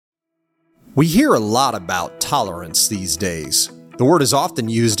We hear a lot about tolerance these days. The word is often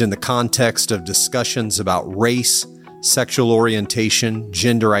used in the context of discussions about race, sexual orientation,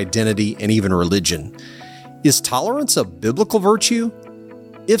 gender identity, and even religion. Is tolerance a biblical virtue?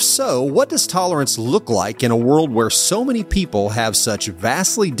 If so, what does tolerance look like in a world where so many people have such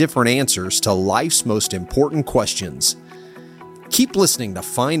vastly different answers to life's most important questions? Keep listening to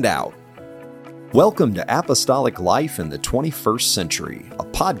find out. Welcome to Apostolic Life in the 21st Century, a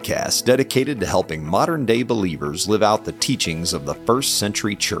podcast dedicated to helping modern-day believers live out the teachings of the first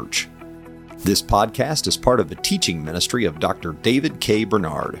century church. This podcast is part of the teaching ministry of Dr. David K.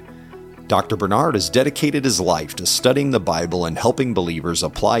 Bernard. Dr. Bernard has dedicated his life to studying the Bible and helping believers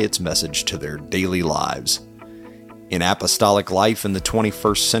apply its message to their daily lives. In Apostolic Life in the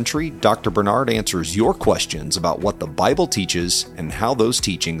 21st Century, Dr. Bernard answers your questions about what the Bible teaches and how those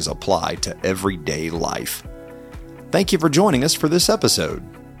teachings apply to everyday life. Thank you for joining us for this episode.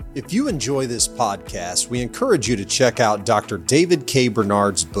 If you enjoy this podcast, we encourage you to check out Dr. David K.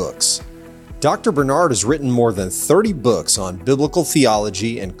 Bernard's books. Dr. Bernard has written more than 30 books on biblical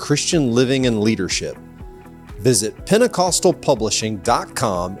theology and Christian living and leadership. Visit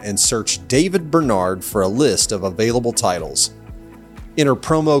pentecostalpublishing.com and search David Bernard for a list of available titles. Enter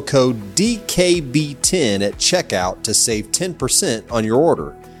promo code DKB10 at checkout to save 10% on your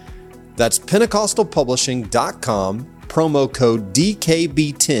order. That's pentecostalpublishing.com, promo code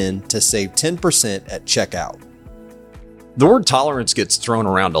DKB10 to save 10% at checkout. The word tolerance gets thrown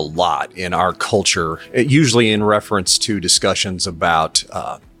around a lot in our culture, usually in reference to discussions about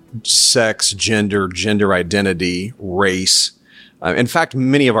sex, gender identity, race. In fact,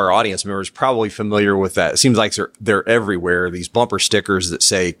 many of our audience members are probably familiar with that. It seems like they're everywhere. These bumper stickers that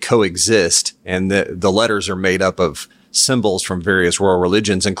say coexist, and the letters are made up of symbols from various world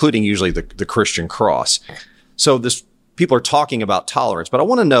religions, including usually the Christian cross. So people are talking about tolerance, but I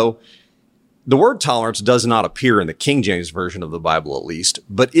want to know, the word tolerance does not appear in the King James Version of the Bible, at least,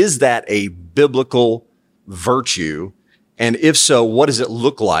 but is that a biblical virtue? And if so, what does it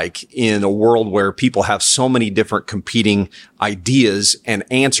look like in a world where people have so many different competing ideas and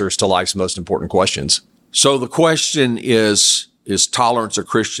answers to life's most important questions? So the question is tolerance a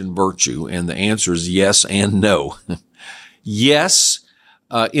Christian virtue? And the answer is yes and no. Yes,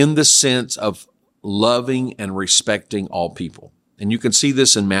 in the sense of loving and respecting all people. And you can see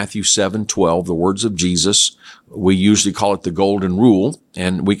this in Matthew 7:12, the words of Jesus. We usually call it the golden rule,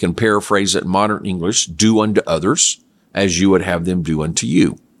 and we can paraphrase it in modern English: do unto others as you would have them do unto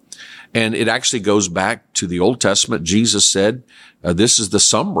you. And it actually goes back to the Old Testament. Jesus said, this is the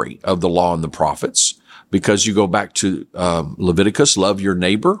summary of the law and the prophets, because you go back to Leviticus, love your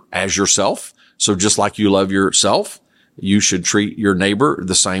neighbor as yourself. So just like you love yourself, you should treat your neighbor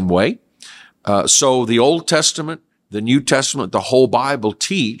the same way. So the Old Testament, the New Testament, the whole Bible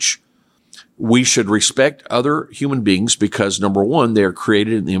teach we should respect other human beings because, number one, they are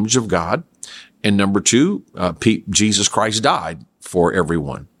created in the image of God. And number two, Jesus Christ died for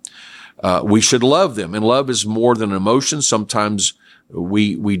everyone. We should love them. And love is more than an emotion. Sometimes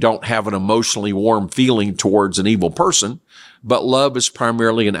we don't have an emotionally warm feeling towards an evil person, but love is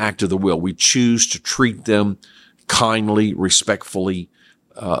primarily an act of the will. We choose to treat them kindly, respectfully,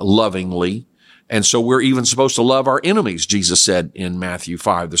 lovingly. And so we're even supposed to love our enemies, Jesus said in Matthew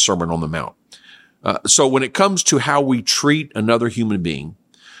 5, the Sermon on the Mount. So when it comes to how we treat another human being,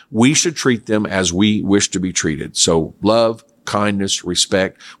 we should treat them as we wish to be treated. So love, kindness,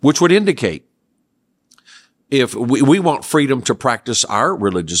 respect, which would indicate if we want freedom to practice our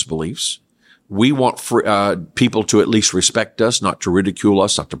religious beliefs, we want people to at least respect us, not to ridicule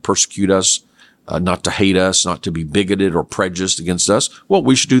us, not to persecute us, not to hate us, not to be bigoted or prejudiced against us. Well,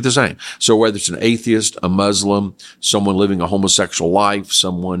 we should do the same. So whether it's an atheist, a Muslim, someone living a homosexual life,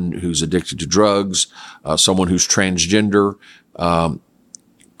 someone who's addicted to drugs, someone who's transgender,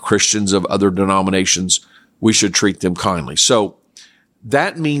 Christians of other denominations, we should treat them kindly. So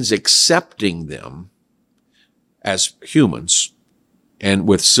that means accepting them as humans and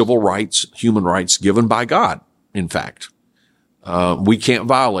with civil rights, human rights given by God, in fact. We can't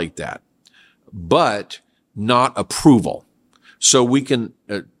violate that, but not approval. So we can,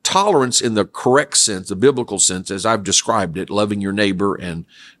 tolerance in the correct sense, the biblical sense, as I've described it, loving your neighbor and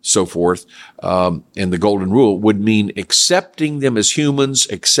so forth, and the golden rule would mean accepting them as humans,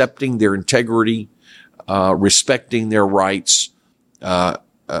 accepting their integrity, respecting their rights,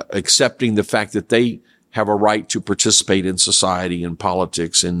 accepting the fact that they have a right to participate in society and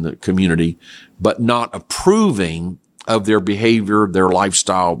politics in the community, but not approving of their behavior, their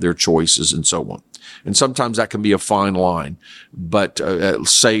lifestyle, their choices, and so on. And sometimes that can be a fine line. But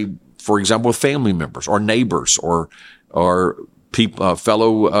say, for example, with family members or neighbors or people,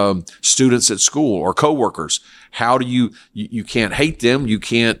 fellow students at school or coworkers. How do you can't hate them, you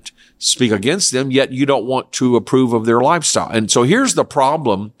can't speak against them, yet you don't want to approve of their lifestyle. And so here's the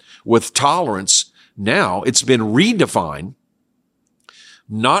problem with tolerance now. It's been redefined,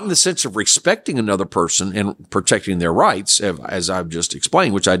 not in the sense of respecting another person and protecting their rights, as I've just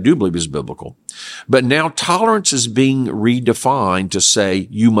explained, which I do believe is biblical. But now tolerance is being redefined to say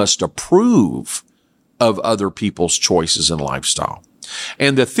you must approve of other people's choices and lifestyle.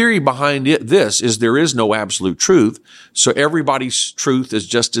 And the theory behind this is there is no absolute truth, so everybody's truth is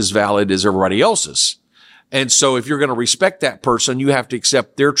just as valid as everybody else's. And so if you're going to respect that person, you have to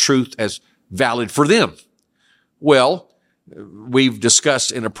accept their truth as valid for them. Well, we've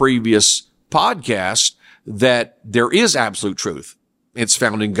discussed in a previous podcast that there is absolute truth. It's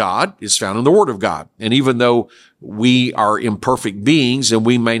found in God. It's found in the Word of God. And even though we are imperfect beings and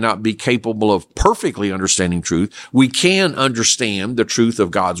we may not be capable of perfectly understanding truth, we can understand the truth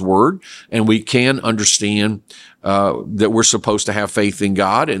of God's Word, and we can understand that we're supposed to have faith in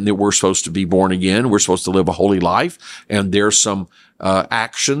God and that we're supposed to be born again. We're supposed to live a holy life. And there's some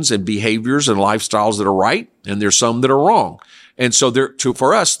actions and behaviors and lifestyles that are right, and there's some that are wrong. And so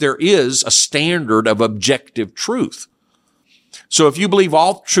for us, there is a standard of objective truth. So if you believe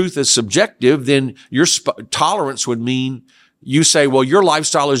all truth is subjective, then your tolerance would mean you say, well, your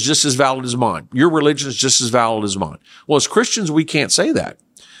lifestyle is just as valid as mine. Your religion is just as valid as mine. Well, as Christians, we can't say that.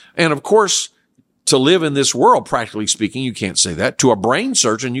 And of course, to live in this world, practically speaking, you can't say that. To a brain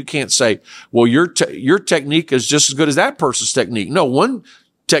surgeon, you can't say, well, your technique is just as good as that person's technique. No, one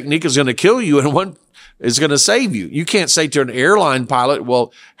technique is going to kill you and one is going to save you. You can't say to an airline pilot,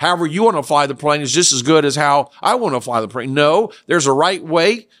 well, however you want to fly the plane is just as good as how I want to fly the plane. No, there's a right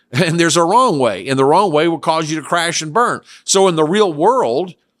way and there's a wrong way, and the wrong way will cause you to crash and burn. So in the real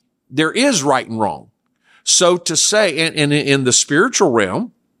world, there is right and wrong. So to say, and in the spiritual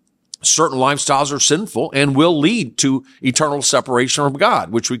realm, certain lifestyles are sinful and will lead to eternal separation from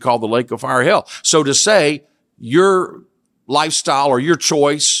God, which we call the lake of fire hell. So to say your lifestyle or your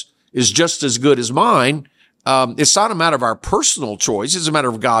choice is just as good as mine, it's not a matter of our personal choice. It's a matter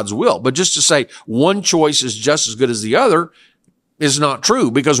of God's will. But just to say one choice is just as good as the other is not true,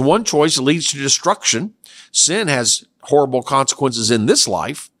 because one choice leads to destruction. Sin has horrible consequences in this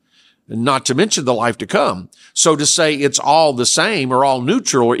life, not to mention the life to come. So to say it's all the same or all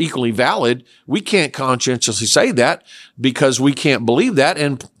neutral or equally valid, we can't conscientiously say that because we can't believe that.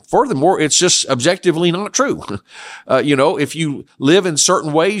 And furthermore, it's just objectively not true. If you live in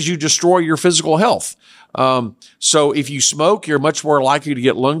certain ways, you destroy your physical health. So if you smoke, you're much more likely to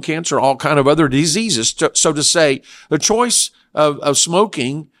get lung cancer, all kind of other diseases. So to say the choice of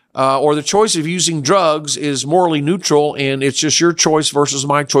smoking or the choice of using drugs is morally neutral and it's just your choice versus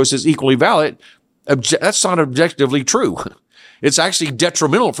my choice is equally valid, that's not objectively true. It's actually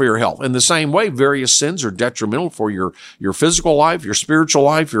detrimental for your health. In the same way, various sins are detrimental for your physical life, your spiritual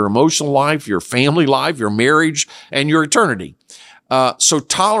life, your emotional life, your family life, your marriage, and your eternity. So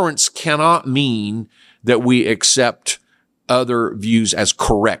tolerance cannot mean that we accept other views as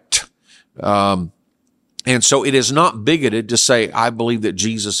correct. And so it is not bigoted to say, I believe that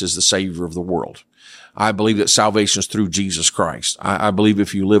Jesus is the Savior of the world. I believe that salvation is through Jesus Christ. I believe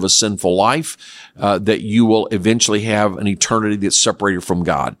if you live a sinful life, that you will eventually have an eternity that's separated from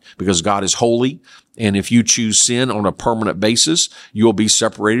God, because God is holy. And if you choose sin on a permanent basis, you'll be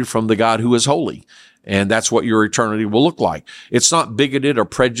separated from the God who is holy. And that's what your eternity will look like. It's not bigoted or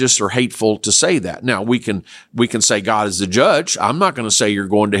prejudiced or hateful to say that. Now, we can say God is the judge. I'm not going to say you're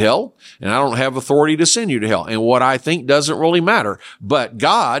going to hell, and I don't have authority to send you to hell. And what I think doesn't really matter. But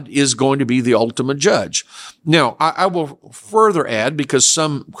God is going to be the ultimate judge. Now, I will further add, because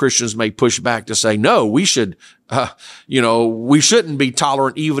some Christians may push back to say, no, we should, we shouldn't be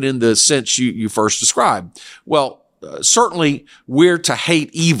tolerant even in the sense you first described. Well, certainly we're to hate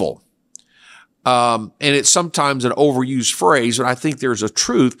evil. And it's sometimes an overused phrase, but I think there's a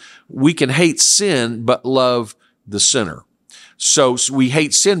truth. We can hate sin, but love the sinner. So we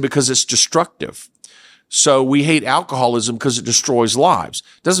hate sin because it's destructive. So we hate alcoholism because it destroys lives.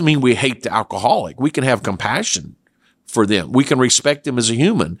 Doesn't mean we hate the alcoholic. We can have compassion for them. We can respect them as a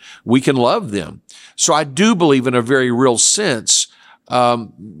human. We can love them. So I do believe in a very real sense,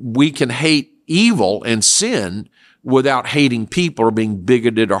 we can hate evil and sin without hating people or being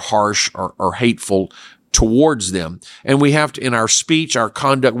bigoted or harsh or hateful towards them. And we have to, in our speech, our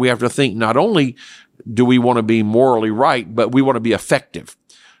conduct, we have to think not only do we want to be morally right, but we want to be effective.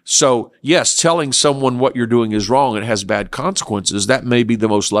 So yes, telling someone what you're doing is wrong and it has bad consequences, that may be the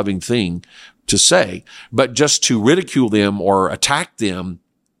most loving thing to say. But just to ridicule them or attack them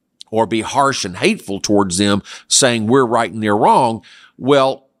or be harsh and hateful towards them, saying we're right and they're wrong.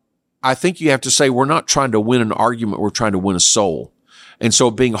 Well, I think you have to say we're not trying to win an argument, we're trying to win a soul. And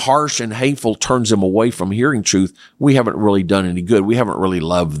so being harsh and hateful turns them away from hearing truth. We haven't really done any good. We haven't really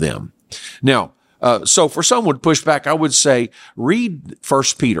loved them. Now, so for someone to push back, I would say read 1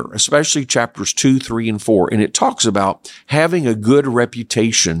 Peter, especially chapters 2, 3, and 4. And it talks about having a good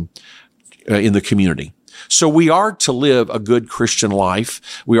reputation in the community. So we are to live a good Christian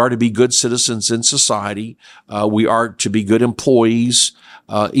life. We are to be good citizens in society. We are to be good employees,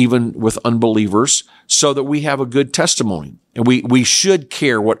 even with unbelievers, so that we have a good testimony. And we should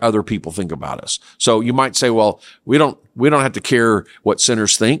care what other people think about us. So you might say, well, we don't have to care what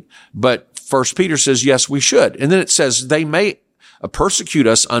sinners think, but 1 Peter says, yes, we should. And then it says they may persecute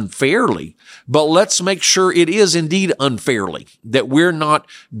us unfairly, but let's make sure it is indeed unfairly, that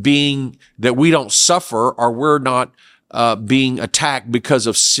that we don't suffer, or we're not being attacked because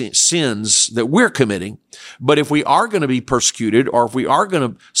of sins that we're committing. But if we are going to be persecuted, or if we are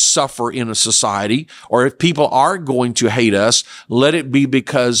going to suffer in a society, or if people are going to hate us, let it be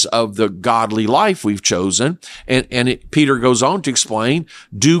because of the godly life we've chosen. And Peter goes on to explain,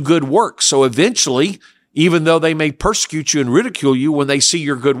 do good works. So eventually, even though they may persecute you and ridicule you, when they see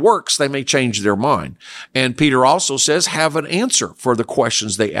your good works, they may change their mind. And Peter also says, have an answer for the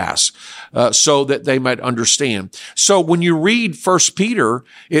questions they ask, so that they might understand. So when you read 1 Peter,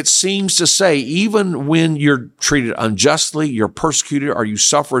 it seems to say, even when you're treated unjustly, you're persecuted, or you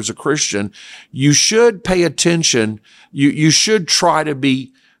suffer as a Christian, you should pay attention. You should try to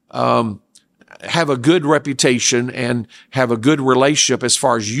be, have a good reputation and have a good relationship as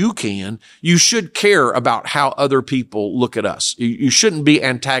far as you can. You should care about how other people look at us. You shouldn't be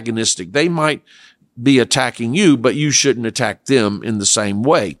antagonistic. They might be attacking you, but you shouldn't attack them in the same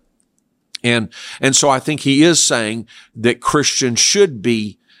way. And so I think he is saying that Christians should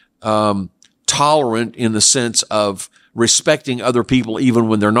be tolerant in the sense of respecting other people even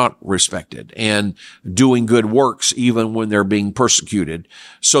when they're not respected, and doing good works even when they're being persecuted.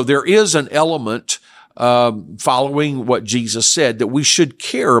 So there is an element, following what Jesus said, that we should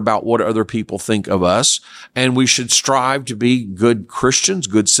care about what other people think of us, and we should strive to be good Christians,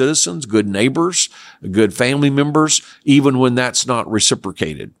 good citizens, good neighbors, good family members, even when that's not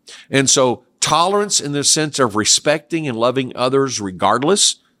reciprocated. And so tolerance in the sense of respecting and loving others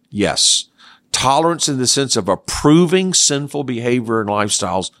regardless, yes. Tolerance in the sense of approving sinful behavior and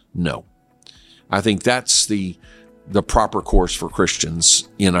lifestyles, no. I think that's the proper course for Christians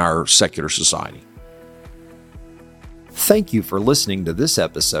in our secular society. Thank you for listening to this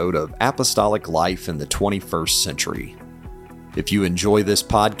episode of Apostolic Life in the 21st Century. If you enjoy this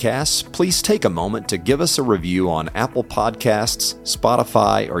podcast, please take a moment to give us a review on Apple Podcasts,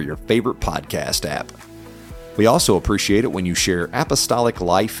 Spotify, or your favorite podcast app. We also appreciate it when you share Apostolic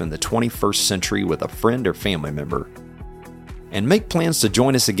Life in the 21st Century with a friend or family member. And make plans to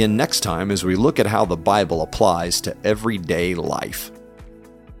join us again next time as we look at how the Bible applies to everyday life.